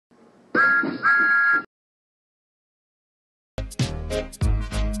Good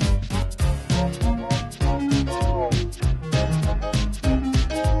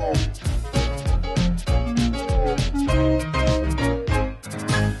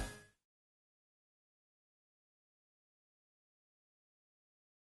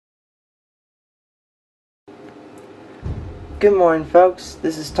morning, folks.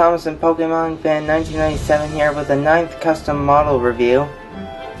 This is Thomas and Pokemon Fan 1997 here with a 9th custom model review.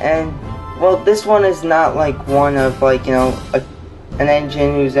 And, well, this one is not like one of, like, you know, an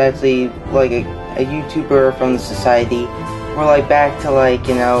engine who's actually like a YouTuber from the society. We're like back to, like,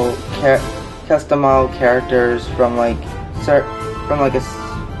 you know, custom model characters from like a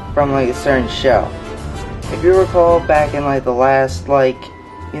certain show. If you recall, back in like the last, like,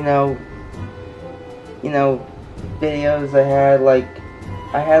 you know videos I had like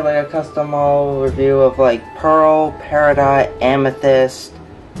a custom model review of like Pearl, Peridot, Amethyst,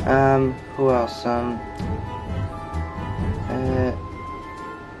 who else,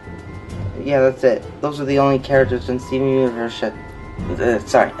 yeah, that's it. Those are the only characters from Steven Universe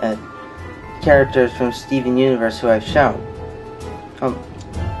characters from Steven Universe who I've shown.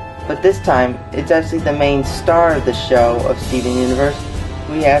 But this time, it's actually the main star of the show of Steven Universe.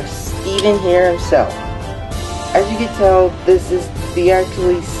 We have Steven here himself. As you can tell, this is the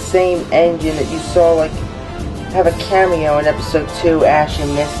actually same engine that you saw like have a cameo in episode 2, Ash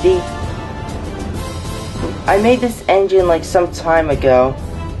and Misty. I made this engine like some time ago.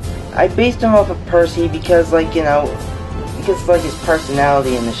 I based him off of Percy because like, you know, because like his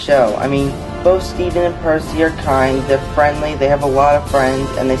personality in the show. I mean, both Steven and Percy are kind, they're friendly, they have a lot of friends,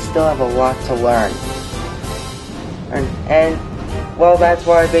 and they still have a lot to learn. And well, that's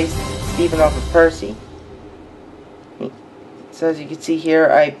why I based Steven off of Percy. So as you can see here,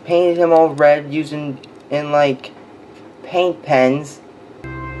 I painted him all red using like paint pens,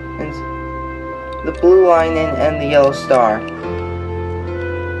 and the blue line and the yellow star.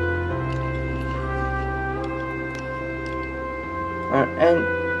 And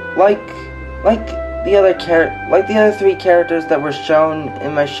like the other 3 characters that were shown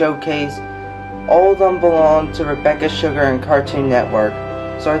in my showcase, all of them belong to Rebecca Sugar and Cartoon Network,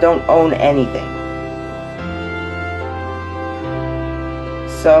 so I don't own anything.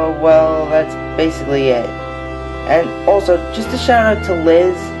 So, well, that's basically it. And also, just a shout out to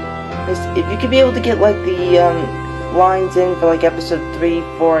Liz. If you could be able to get like the lines in for like episode 3,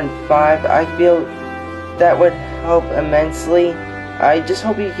 4, and 5, I feel that would help immensely. I just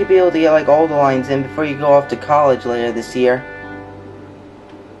hope you could be able to get like all the lines in before you go off to college later this year.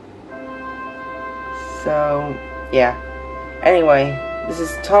 So, yeah. Anyway, this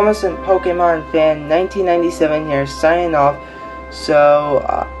is Thomas and Pokemon Fan 1997 here, signing off. So,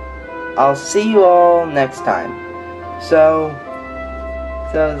 I'll see you all next time. So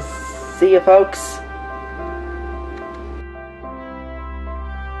see ya, folks.